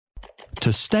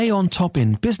To stay on top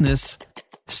in business,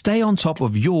 stay on top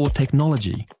of your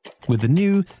technology with the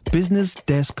new Business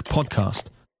Desk podcast,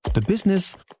 The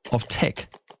Business of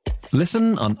Tech.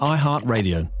 Listen on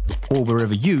iHeartRadio or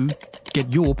wherever you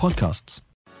get your podcasts.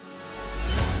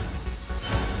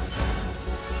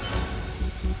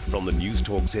 From the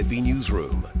Newstalk ZB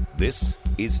Newsroom, this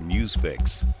is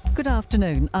Newsfix. Good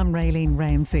afternoon, I'm Raylene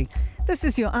Ramsey. This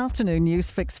is your afternoon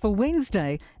Newsfix for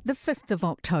Wednesday, the 5th of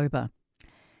October.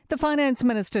 The Finance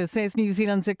Minister says New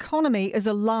Zealand's economy is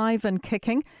alive and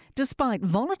kicking despite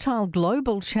volatile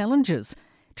global challenges.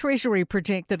 Treasury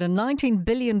projected a $19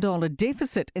 billion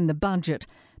deficit in the budget,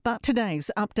 but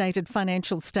today's updated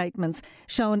financial statements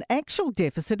show an actual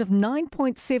deficit of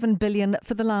 $9.7 billion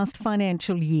for the last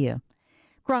financial year.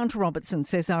 Grant Robertson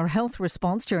says our health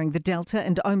response during the Delta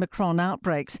and Omicron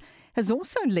outbreaks has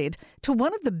also led to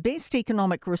one of the best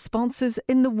economic responses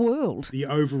in the world. The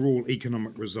overall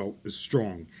economic result is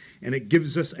strong, and it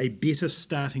gives us a better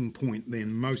starting point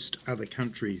than most other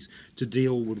countries to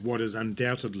deal with what is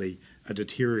undoubtedly a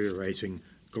deteriorating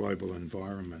global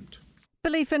environment.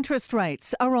 Belief interest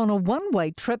rates are on a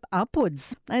one-way trip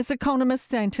upwards as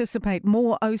economists anticipate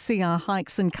more OCR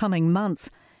hikes in coming months.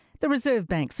 The Reserve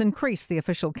Bank's increased the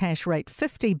official cash rate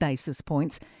 50 basis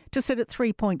points to sit at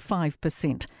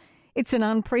 3.5%. It's an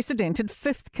unprecedented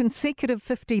fifth consecutive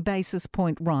 50 basis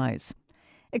point rise.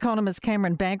 Economist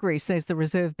Cameron Baggery says the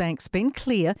Reserve Bank's been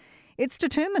clear it's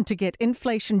determined to get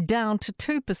inflation down to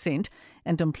 2%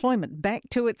 and employment back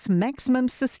to its maximum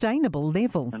sustainable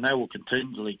level. And they will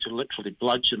continue to literally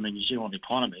bludgeon the New Zealand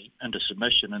economy into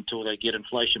submission until they get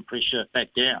inflation pressure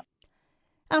back down.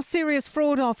 Our Serious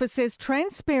Fraud Office says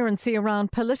transparency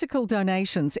around political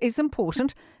donations is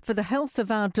important for the health of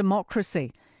our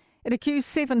democracy. It accused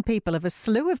 7 people of a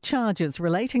slew of charges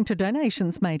relating to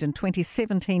donations made in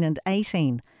 2017 and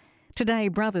 18. Today,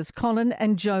 brothers Colin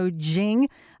and Joe Zheng,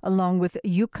 along with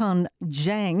Yukon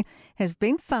Zhang, have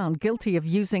been found guilty of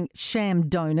using sham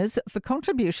donors for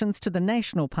contributions to the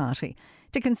National Party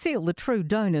to conceal the true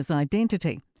donor's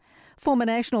identity. Former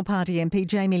National Party MP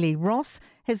Jamie Lee Ross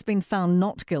has been found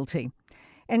not guilty.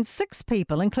 And 6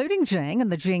 people, including Zhang and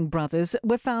the Zheng brothers,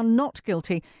 were found not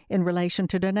guilty in relation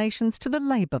to donations to the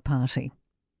Labour Party.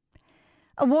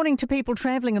 A warning to people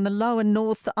travelling in the lower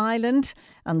North Island.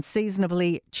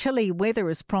 Unseasonably chilly weather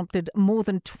has prompted more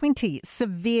than 20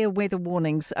 severe weather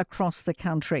warnings across the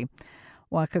country.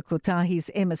 Waka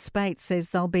Kotahi's Emma Spate says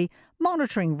they'll be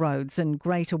monitoring roads in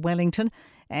Greater Wellington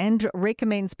and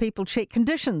recommends people check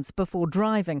conditions before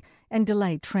driving and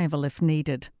delay travel if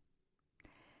needed.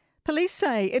 Police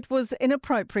say it was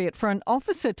inappropriate for an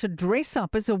officer to dress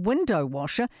up as a window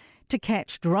washer to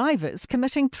catch drivers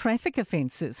committing traffic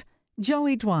offences.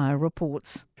 Joey Dwyer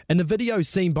reports. In the video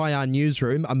seen by our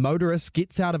newsroom, a motorist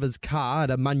gets out of his car at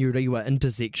a Manurewa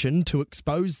intersection to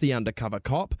expose the undercover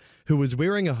cop, who was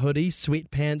wearing a hoodie,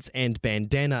 sweatpants and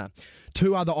bandana.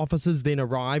 2 other officers then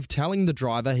arrive, telling the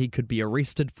driver he could be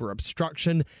arrested for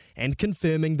obstruction and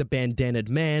confirming the bandanaed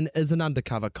man is an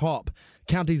undercover cop.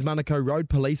 County's Manukau Road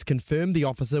Police confirmed the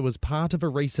officer was part of a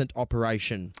recent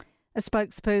operation. A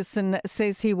spokesperson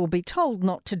says he will be told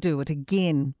not to do it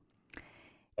again.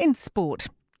 In sport,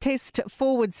 Test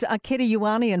forwards Akira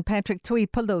Ioane and Patrick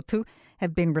Tuipulotu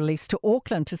have been released to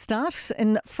Auckland to start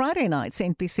in Friday night's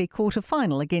NPC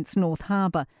quarter-final against North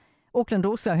Harbour. Auckland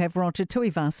also have Roger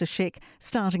Tuivasa-Sheck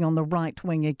starting on the right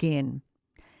wing again.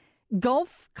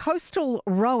 Golf, coastal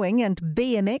rowing and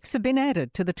BMX have been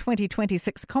added to the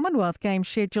 2026 Commonwealth Games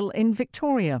schedule in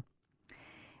Victoria.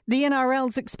 The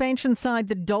NRL's expansion side,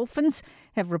 the Dolphins,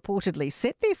 have reportedly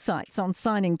set their sights on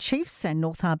signing Chiefs and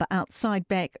North Harbour outside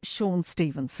back Shaun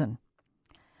Stevenson.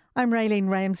 I'm Raylene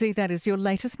Ramsey. That is your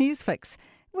latest news fix.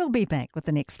 We'll be back with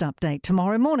the next update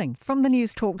tomorrow morning from the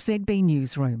Newstalk ZB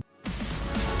Newsroom.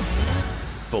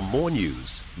 For more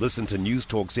news, listen to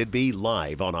Newstalk ZB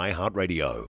live on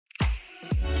iHeartRadio.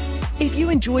 If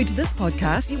you enjoyed this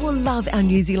podcast, you will love our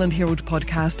New Zealand Herald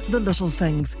podcast, The Little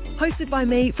Things, hosted by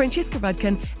me, Francesca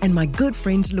Rudkin, and my good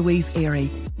friend Louise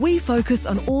Airy. We focus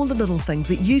on all the little things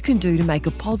that you can do to make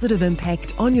a positive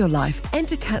impact on your life and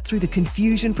to cut through the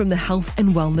confusion from the health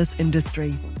and wellness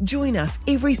industry. Join us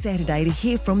every Saturday to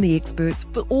hear from the experts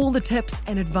for all the tips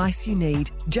and advice you need.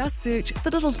 Just search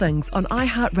The Little Things on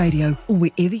iHeartRadio or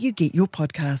wherever you get your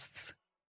podcasts.